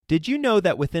Did you know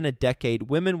that within a decade,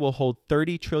 women will hold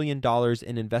 $30 trillion in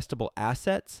investable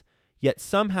assets? Yet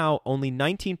somehow only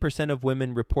 19% of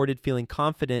women reported feeling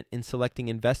confident in selecting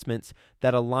investments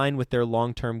that align with their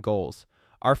long-term goals.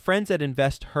 Our friends at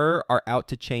InvestHer are out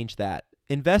to change that.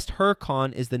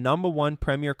 InvestHerCon is the #1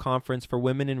 premier conference for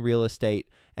women in real estate,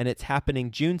 and it's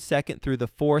happening June 2nd through the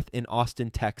 4th in Austin,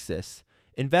 Texas.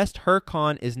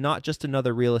 InvestHerCon is not just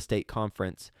another real estate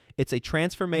conference. It's a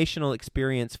transformational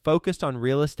experience focused on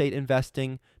real estate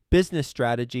investing, business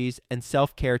strategies, and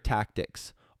self-care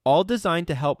tactics, all designed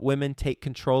to help women take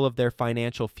control of their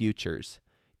financial futures.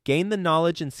 Gain the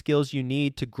knowledge and skills you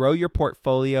need to grow your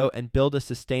portfolio and build a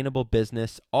sustainable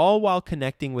business, all while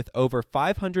connecting with over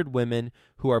 500 women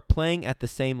who are playing at the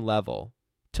same level.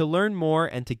 To learn more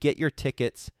and to get your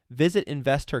tickets, visit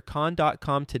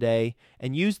InvestHerCon.com today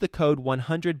and use the code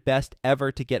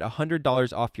 100BESTEVER to get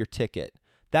 $100 off your ticket.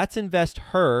 That's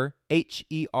InvestHer,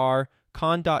 H-E-R,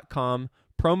 con.com,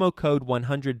 promo code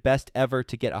 100BESTEVER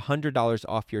to get $100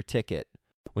 off your ticket.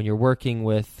 When you're working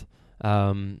with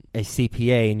a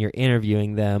CPA and you're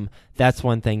interviewing them, that's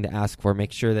one thing to ask for.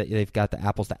 Make sure that they've got the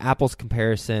apples to apples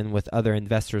comparison with other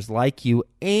investors like you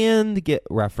and get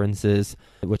references,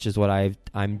 which is what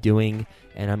I'm doing,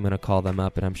 and I'm going to call them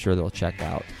up and I'm sure they'll check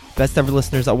out. Best ever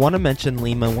listeners, I want to mention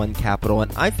Lima One Capital,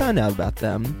 and I found out about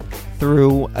them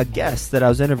through a guest that I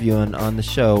was interviewing on the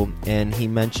show, and he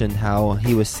mentioned how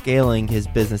he was scaling his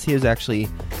business. He was actually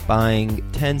buying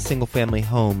 10 single-family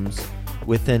homes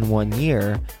within 1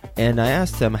 year. And I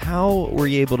asked him, how were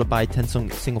you able to buy 10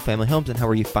 single-family homes, and how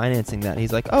were you financing that? And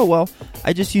he's like, oh, well,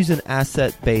 I just use an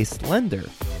asset-based lender.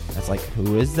 I was like,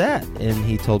 who is that? And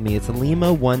he told me it's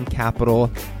Lima One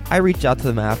Capital. I reached out to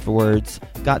them afterwards,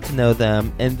 got to know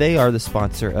them, and they are the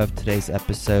sponsor of today's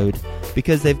episode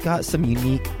because they've got some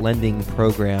unique lending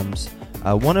programs.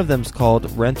 One of them is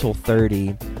called Rental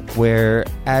 30, where,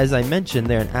 as I mentioned,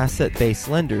 they're an asset-based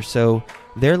lender. So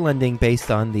they're lending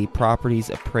based on the property's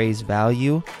appraised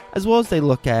value, as well as they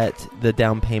look at the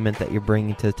down payment that you're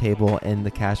bringing to the table and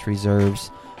the cash reserves.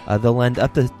 They'll lend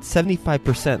up to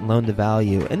 75% loan to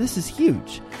value. And this is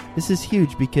huge. This is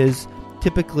huge because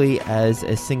typically as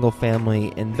a single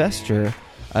family investor,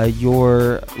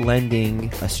 your lending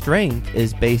strength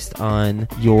is based on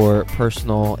your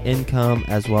personal income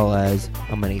as well as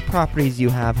how many properties you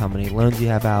have, how many loans you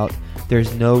have out.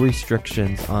 There's no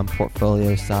restrictions on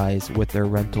portfolio size with their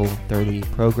Rental 30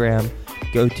 program.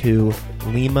 Go to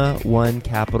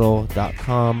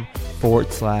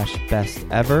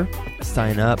limaonecapital.com/bestever.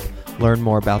 Sign up, learn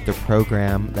more about their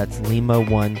program. That's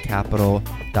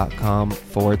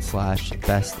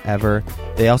limaonecapital.com/bestever.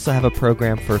 They also have a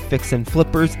program for fix and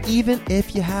flippers. Even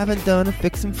if you haven't done a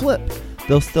fix and flip,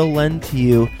 they'll still lend to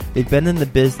you. They've been in the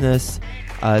business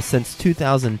since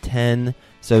 2010.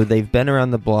 So they've been around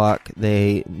the block.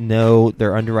 They know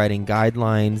their underwriting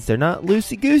guidelines. They're not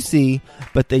loosey-goosey,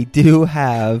 but they do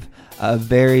have a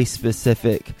very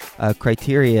specific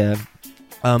criteria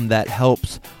that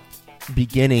helps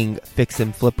beginning fix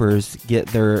and flippers get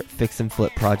their fix and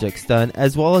flip projects done,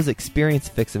 as well as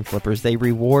experienced fix and flippers. They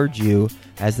reward you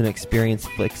as an experienced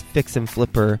fix and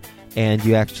flipper, and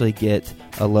you actually get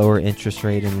a lower interest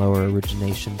rate and lower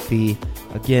origination fee.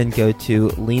 Again, go to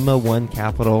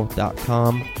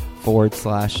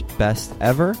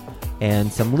limaonecapital.com/bestever.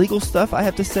 And some legal stuff I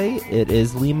have to say. It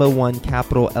is Lima One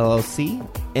Capital LLC,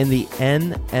 and the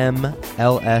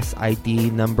NMLS ID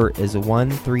number is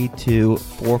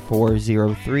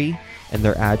 1324403, and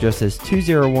their address is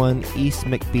 201 East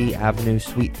McBee Avenue,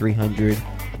 Suite 300,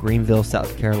 Greenville,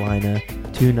 South Carolina,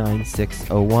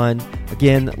 29601.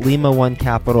 Again,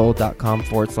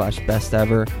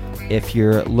 limaonecapital.com/bestever. If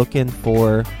you're looking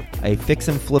for a fix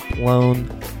and flip loan,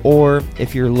 or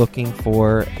if you're looking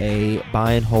for a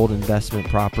buy and hold investment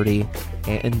property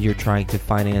and you're trying to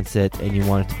finance it and you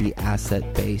want it to be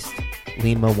asset based,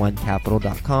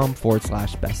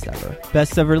 limaonecapital.com/bestever.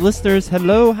 Best ever listeners,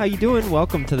 hello, how you doing?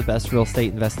 Welcome to the best real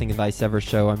estate investing advice ever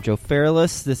show. I'm Joe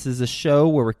Fairless. This is a show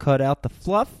where we cut out the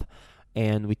fluff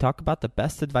and we talk about the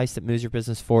best advice that moves your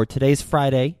business forward. Today's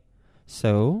Friday,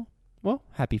 so, well,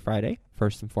 happy Friday,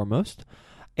 first and foremost.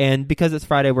 And because it's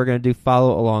Friday, we're going to do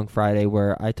Follow Along Friday,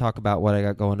 where I talk about what I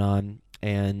got going on.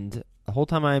 And the whole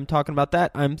time I'm talking about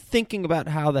that, I'm thinking about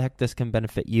how the heck this can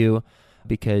benefit you,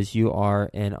 because you are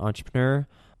an entrepreneur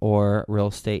or real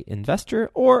estate investor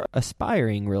or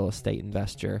aspiring real estate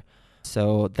investor.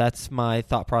 So that's my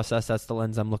thought process. That's the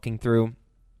lens I'm looking through.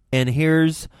 And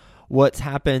here's what's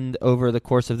happened over the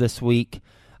course of this week.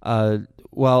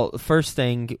 Well, first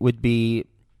thing would be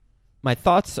my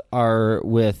thoughts are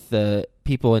with the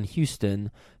people in Houston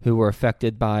who were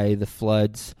affected by the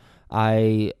floods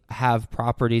I have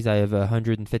properties. I have a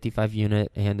 155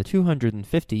 unit and a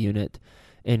 250 unit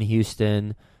in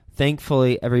Houston.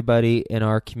 Thankfully, everybody in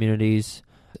our communities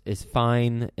is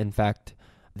fine. In fact,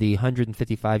 the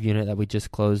 155 unit that we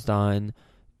just closed on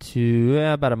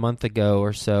about a month ago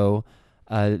or so,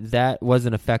 that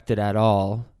wasn't affected at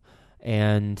all.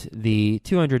 And the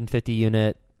 250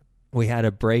 unit, we had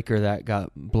a breaker that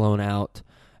got blown out,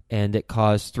 and it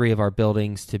caused 3 of our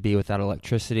buildings to be without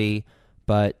electricity.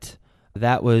 But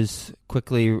that was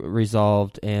quickly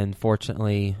resolved, and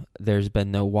fortunately, there's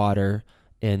been no water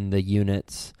in the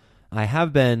units. I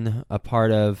have been a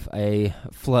part of a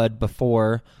flood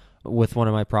before with one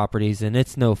of my properties, and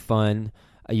it's no fun.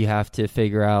 You have to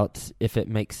figure out if it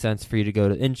makes sense for you to go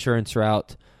the insurance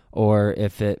route or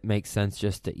if it makes sense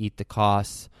just to eat the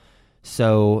costs.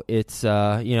 So it's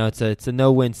it's a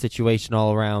no-win situation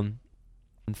all around.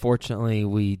 Unfortunately,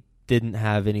 we didn't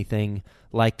have anything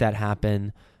like that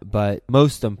happen, but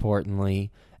most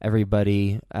importantly,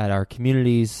 everybody at our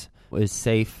communities was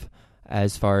safe.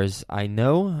 As far as I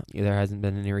know, there hasn't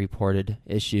been any reported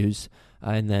issues.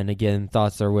 And then again,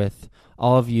 thoughts are with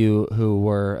all of you who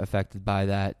were affected by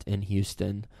that in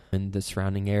Houston and the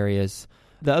surrounding areas.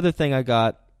 The other thing I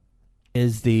got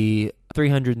is the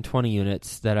 320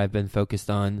 units that I've been focused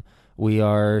on. We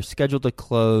are scheduled to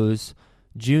close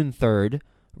June 3rd.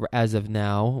 As of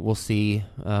now, we'll see.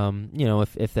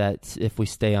 If we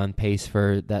stay on pace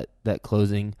for that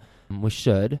closing, we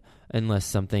should, unless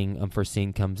something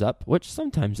unforeseen comes up, which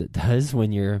sometimes it does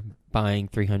when you're buying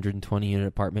 320 unit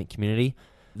apartment community.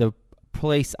 The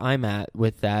place I'm at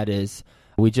with that is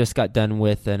we just got done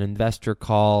with an investor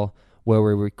call where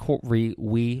we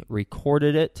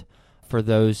recorded it for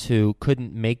those who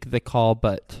couldn't make the call,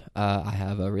 but I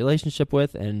have a relationship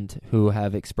with and who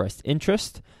have expressed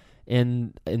interest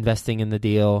in investing in the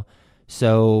deal.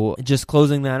 So just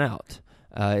closing that out.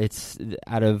 It's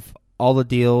out of all the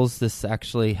deals, this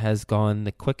actually has gone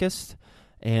the quickest,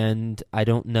 and I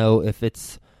don't know if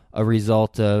it's a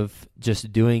result of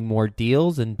just doing more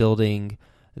deals and building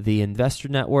the investor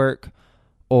network,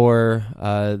 or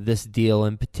this deal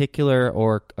in particular,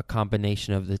 or a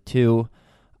combination of the two.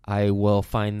 I will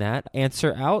find that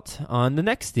answer out on the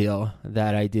next deal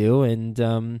that I do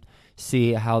and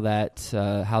see how that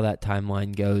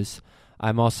timeline goes.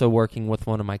 I'm also working with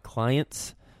one of my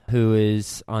clients who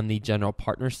is on the general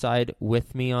partner side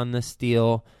with me on this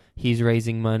deal. He's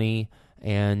raising money,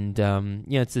 and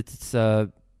it's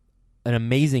an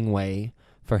amazing way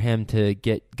for him to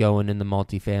get going in the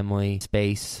multifamily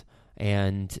space,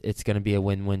 and it's going to be a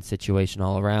win-win situation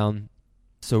all around.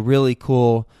 So really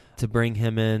cool to bring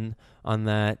him in on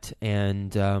that,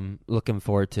 and looking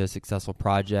forward to a successful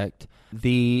project.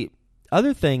 The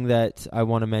other thing that I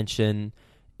want to mention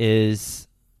is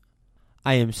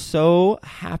I am so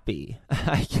happy.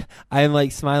 I am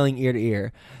like smiling ear to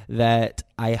ear that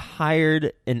I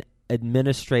hired an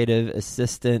administrative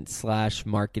assistant /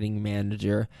 marketing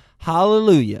manager.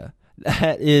 Hallelujah.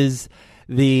 That is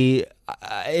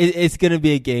it's going to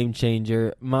be a game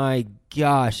changer. My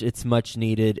gosh, it's much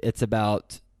needed. It's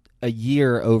about a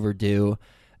year overdue.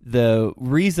 The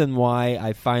reason why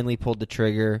I finally pulled the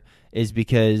trigger is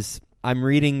because I'm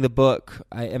reading the book.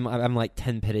 I'm like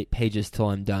 10 pages till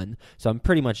I'm done. So I'm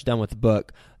pretty much done with the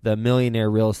book, The Millionaire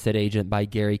Real Estate Agent by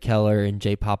Gary Keller and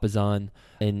Jay Papasan.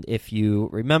 And if you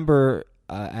remember,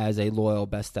 as a loyal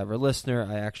Best Ever listener,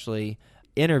 I actually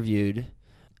interviewed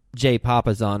Jay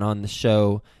Papasan on the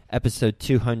show, episode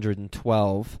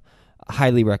 212. I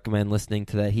highly recommend listening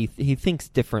to that. He thinks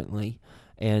differently,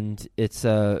 and it's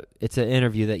an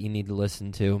interview that you need to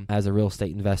listen to as a real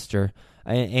estate investor.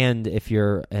 And if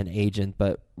you're an agent,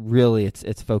 but really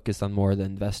it's focused on more of the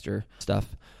investor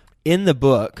stuff. In the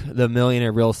book, The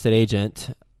Millionaire Real Estate Agent,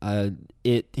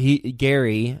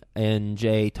 Gary and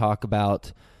Jay talk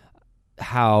about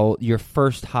how your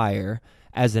first hire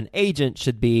as an agent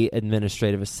should be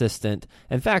administrative assistant.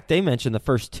 In fact, they mentioned the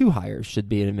first 2 hires should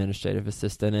be an administrative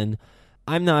assistant. And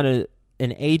I'm not an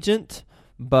agent,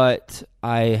 but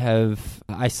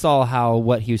I saw how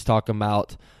what he was talking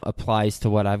about applies to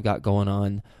what I've got going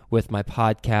on with my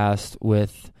podcast,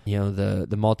 with the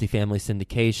multifamily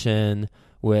syndication,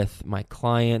 with my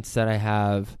clients that I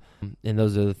have, and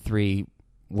those are the 3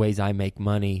 ways I make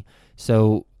money.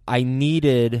 So I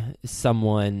needed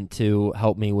someone to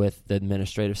help me with the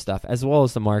administrative stuff as well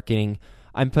as the marketing.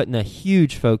 I'm putting a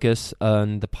huge focus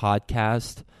on the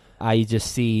podcast. I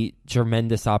just see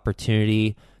tremendous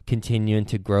opportunity continuing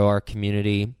to grow our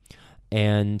community,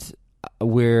 and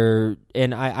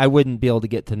I wouldn't be able to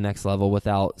get to the next level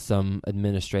without some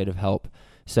administrative help.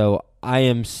 So I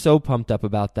am so pumped up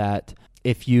about that.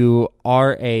 if you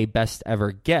are a best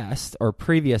ever guest or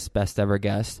previous best ever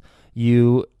guest,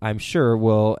 you, I'm sure,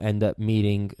 will end up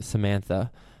meeting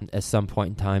Samantha at some point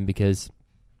in time because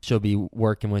she'll be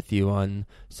working with you on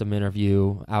some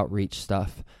interview outreach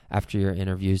stuff after your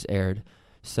interview's aired.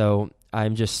 So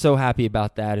I'm just so happy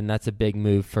about that, and that's a big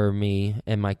move for me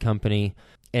and my company.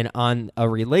 And on a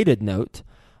related note,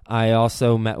 I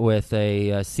also met with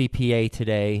a CPA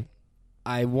today.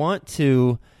 I want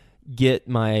to get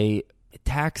my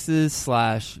taxes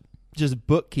 / just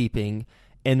bookkeeping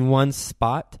in one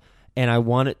spot, and I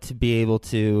want it to be able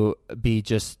to be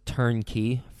just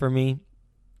turnkey for me.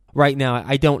 Right now,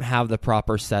 I don't have the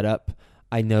proper setup.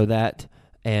 I know that,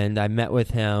 and I met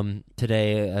with him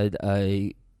today,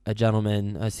 a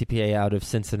gentleman, a CPA out of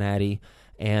Cincinnati,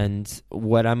 and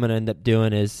what I'm going to end up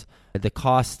doing is the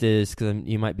cost is, because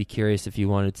you might be curious if you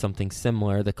wanted something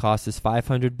similar, the cost is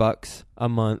 $500 a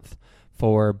month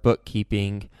for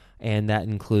bookkeeping, and that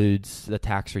includes the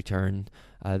tax return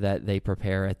that they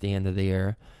prepare at the end of the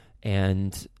year.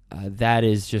 And that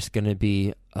is just going to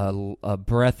be a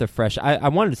breath of fresh. I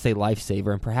wanted to say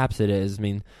lifesaver, and perhaps it is. I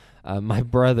mean, my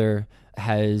brother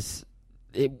has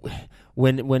it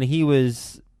when he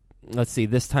was, let's see,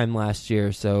 this time last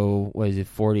year. So was he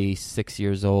 46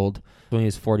 years old? When he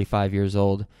was 45 years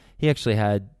old, he actually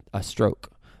had a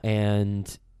stroke,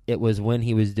 and it was when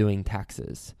he was doing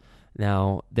taxes.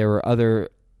 Now there were other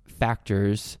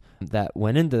factors that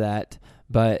went into that,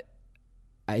 but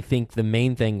I think the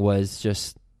main thing was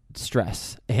just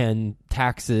stress, and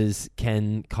taxes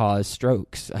can cause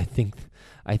strokes. I think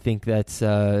that's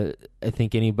I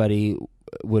think anybody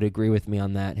would agree with me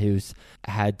on that who's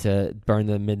had to burn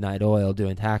the midnight oil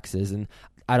doing taxes, and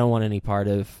I don't want any part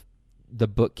of the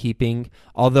bookkeeping,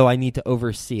 although I need to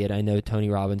oversee it. I know Tony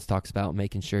Robbins talks about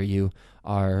making sure you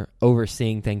are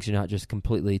overseeing things. You're not just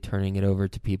completely turning it over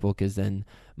to people, because then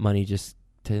money just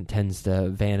tends to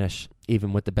vanish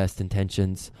even with the best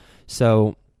intentions.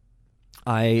 So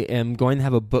I am going to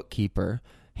have a bookkeeper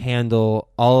handle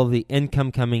all of the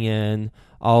income coming in,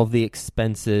 all of the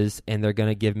expenses, and they're going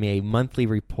to give me a monthly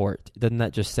report. Doesn't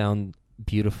that just sound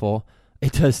beautiful?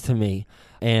 It does to me.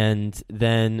 And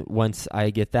then once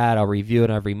I get that, I'll review it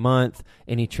every month.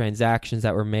 Any transactions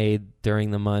that were made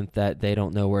during the month that they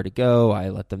don't know where to go, I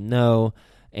let them know,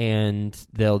 and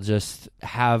they'll just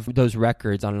have those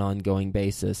records on an ongoing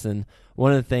basis. And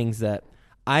one of the things that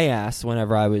I asked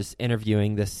whenever I was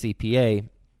interviewing this CPA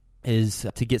is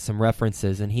to get some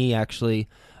references, and he actually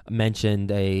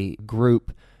mentioned a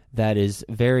group that is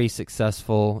very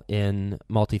successful in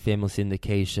multifamily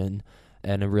syndication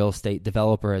and a real estate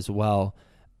developer as well.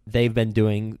 They've been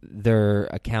doing their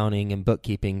accounting and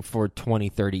bookkeeping for 20,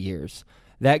 30 years.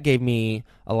 That gave me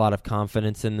a lot of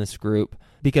confidence in this group,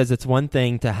 because it's one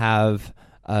thing to have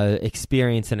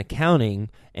experience in accounting,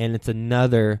 and it's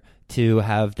another to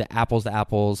have the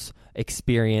apples-to-apples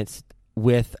experience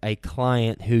with a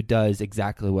client who does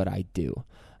exactly what I do.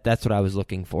 That's what I was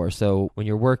looking for. So when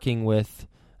you're working with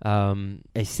a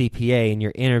CPA and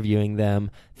you're interviewing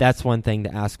them, that's one thing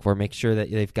to ask for. Make sure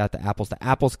that they've got the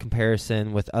apples-to-apples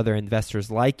comparison with other investors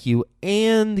like you,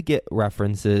 and get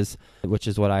references, which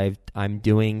is what I'm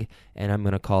doing, and I'm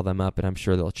going to call them up, and I'm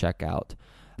sure they'll check out.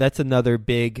 That's another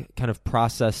big kind of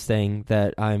process thing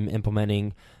that I'm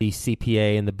implementing, the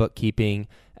CPA and the bookkeeping,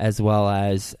 as well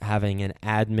as having an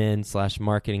admin /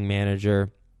 marketing manager.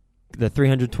 The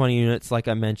 320 units, like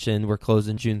I mentioned, we're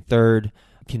closing June 3rd,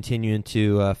 continuing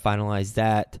to finalize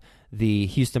that. The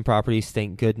Houston properties,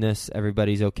 thank goodness,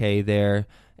 everybody's okay there.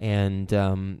 And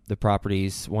the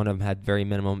properties, one of them had very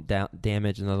minimum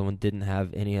damage, another one didn't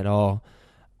have any at all.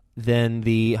 Then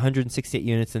the 168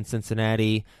 units in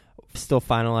Cincinnati, still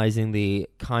finalizing the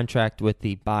contract with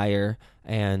the buyer,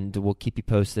 and we'll keep you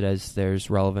posted as there's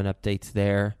relevant updates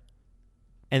there.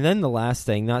 And then the last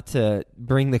thing, not to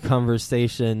bring the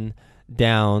conversation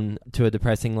down to a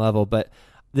depressing level, but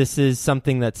this is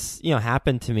something that's,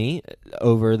 happened to me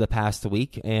over the past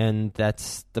week, and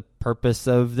that's the purpose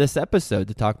of this episode,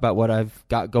 to talk about what I've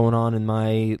got going on in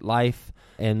my life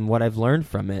and what I've learned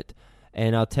from it.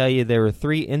 And I'll tell you, there were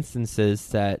 3 instances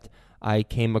that I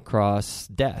came across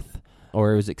death,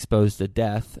 or was exposed to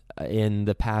death in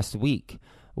the past week.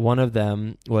 One of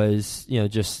them was,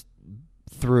 just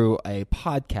through a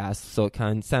podcast, so it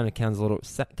kind of sounds a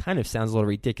little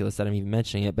ridiculous that I'm even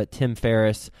mentioning it, but Tim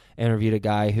Ferriss interviewed a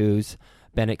guy who's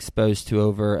been exposed to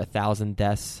over 1,000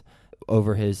 deaths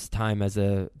over his time as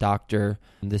a doctor.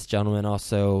 This gentleman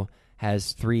also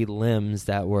has 3 limbs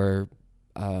that were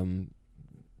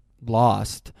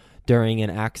lost during an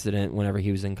accident whenever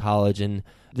he was in college, and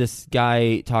this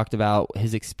guy talked about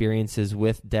his experiences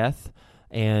with death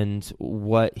and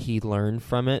what he learned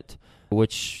from it,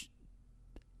 which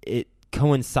it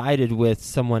coincided with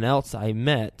someone else I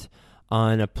met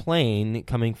on a plane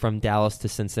coming from Dallas to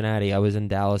Cincinnati. I was in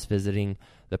Dallas visiting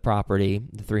the property,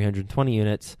 the 320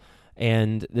 units,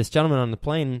 and this gentleman on the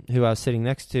plane who I was sitting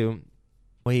next to,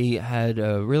 we had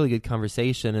a really good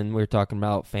conversation, and we were talking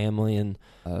about family and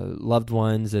loved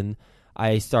ones, and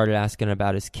I started asking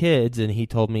about his kids, and he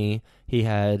told me he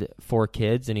had 4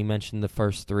 kids, and he mentioned the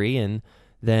first 3, and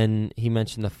then he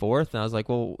mentioned the 4th, and I was like,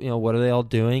 well, what are they all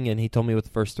doing? And he told me what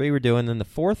the first 3 were doing. And the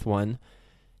 4th one,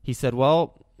 he said,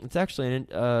 well, it's actually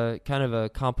kind of a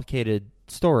complicated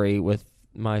story with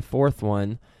my 4th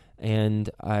one. And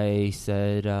I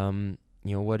said,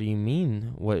 what do you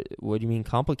mean? What do you mean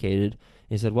complicated?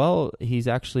 He said, well, he's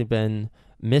actually been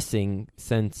missing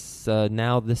since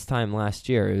now this time last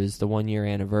year. It was the 1-year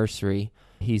anniversary.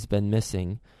 He's been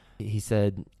missing. He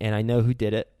said, and I know who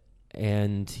did it.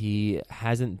 And he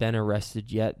hasn't been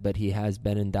arrested yet, but he has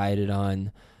been indicted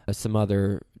on some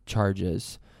other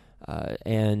charges.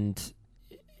 And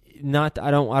I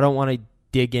don't want to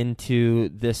dig into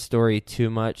this story too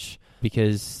much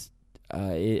because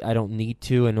I don't need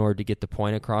to in order to get the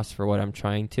point across for what I'm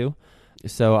trying to.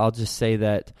 So I'll just say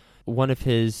that one of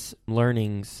his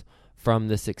learnings from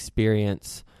this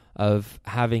experience of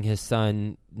having his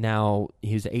son, now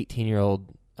he's an 18-year-old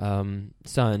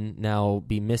son, now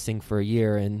be missing for a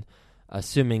year, and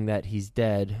assuming that he's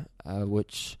dead,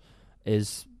 which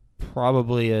is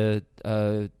probably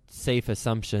a safe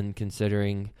assumption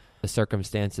considering the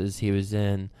circumstances he was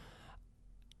in.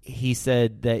 He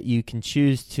said that you can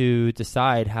choose to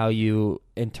decide how you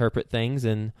interpret things,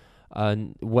 and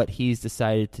what he's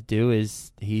decided to do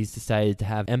is he's decided to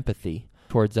have empathy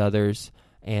towards others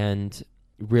and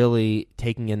really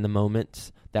taking in the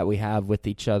moments that we have with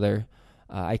each other.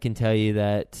 I can tell you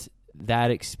that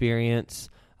experience,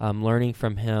 learning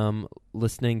from him,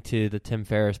 listening to the Tim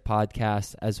Ferriss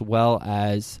podcast, as well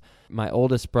as my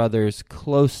oldest brother's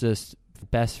closest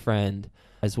best friend,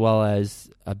 as well as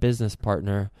a business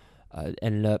partner,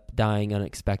 ended up dying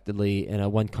unexpectedly in a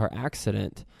 1-car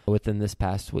accident within this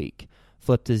past week.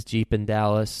 Flipped his Jeep in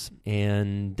Dallas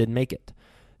and didn't make it.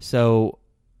 So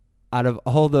out of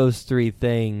all those 3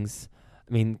 things,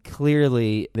 I mean,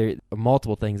 clearly there are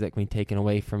multiple things that can be taken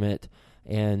away from it.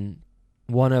 And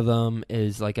one of them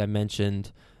is, like I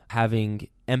mentioned, having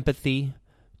empathy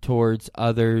towards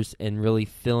others and really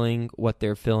feeling what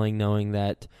they're feeling, knowing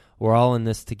that we're all in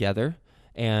this together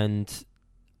and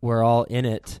we're all in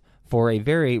it for a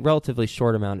very relatively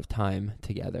short amount of time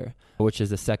together, which is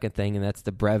the second thing, and that's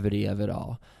the brevity of it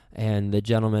all. And the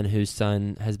gentleman whose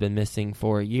son has been missing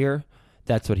for a year,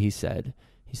 that's what he said.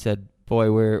 He said,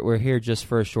 boy, we're here just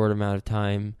for a short amount of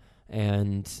time,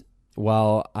 and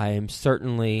while I am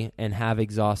certainly and have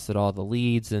exhausted all the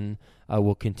leads and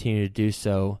will continue to do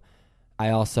so,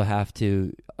 I also have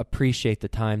to appreciate the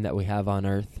time that we have on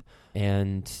earth.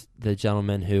 And the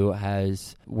gentleman who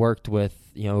has worked with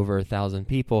over 1,000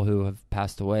 people who have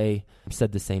passed away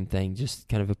said the same thing. Just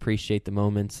kind of appreciate the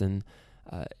moments, and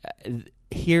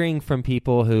hearing from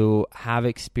people who have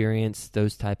experienced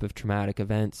those type of traumatic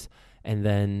events, and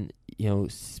then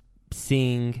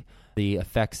seeing the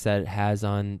effects that it has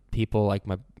on people like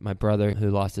my brother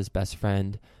who lost his best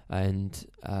friend, and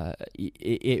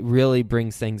it really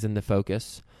brings things into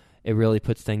focus. It really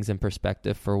puts things in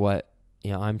perspective for what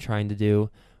I'm trying to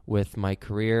do with my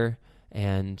career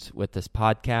and with this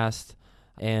podcast,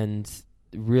 and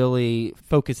really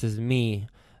focuses me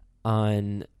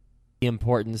on the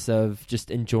importance of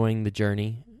just enjoying the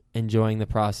journey, enjoying the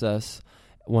process.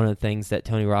 One of the things that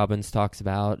Tony Robbins talks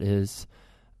about is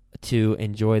to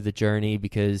enjoy the journey,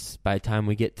 because by the time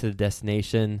we get to the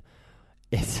destination,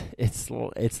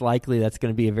 it's likely that's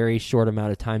going to be a very short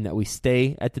amount of time that we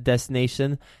stay at the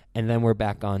destination, and then we're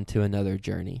back on to another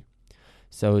journey.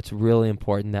 So it's really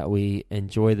important that we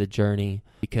enjoy the journey,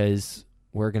 because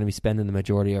we're going to be spending the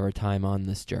majority of our time on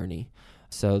this journey.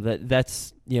 So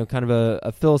that's kind of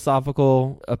a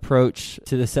philosophical approach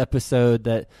to this episode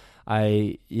that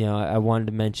I wanted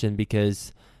to mention,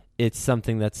 because it's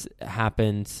something that's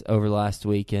happened over the last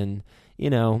week. And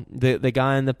the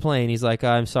guy on the plane, he's like,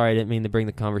 I'm sorry, I didn't mean to bring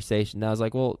the conversation. And I was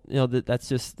like, well,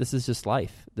 this is just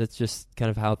life. That's just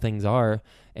kind of how things are.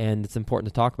 And it's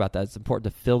important to talk about that. It's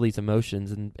important to feel these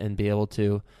emotions and be able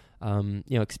to,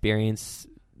 experience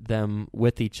them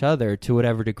with each other to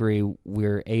whatever degree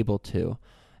we're able to.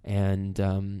 And,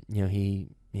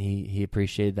 he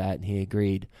appreciated that, and he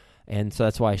agreed. And so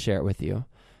that's why I share it with you.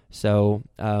 So,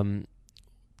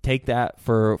 take that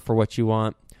for what you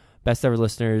want. Best ever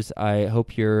listeners, I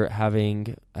hope you're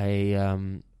having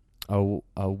a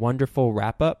wonderful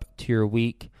wrap up to your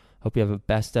week. Hope you have a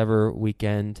best ever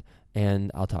weekend,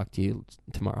 and I'll talk to you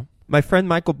tomorrow. My friend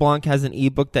Michael Blanc has an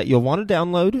ebook that you'll want to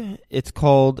download. It's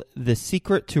called The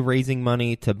Secret to Raising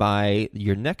Money to Buy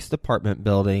Your Next Apartment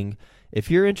Building.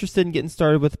 If you're interested in getting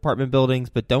started with apartment buildings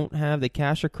but don't have the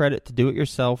cash or credit to do it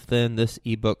yourself, then this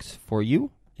ebook's for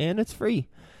you, and it's free.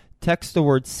 Text the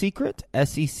word SECRET,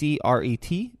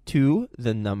 SECRET, to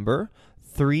the number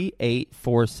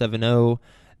 38470.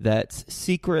 That's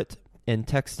SECRET, and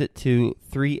text it to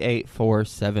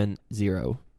 38470.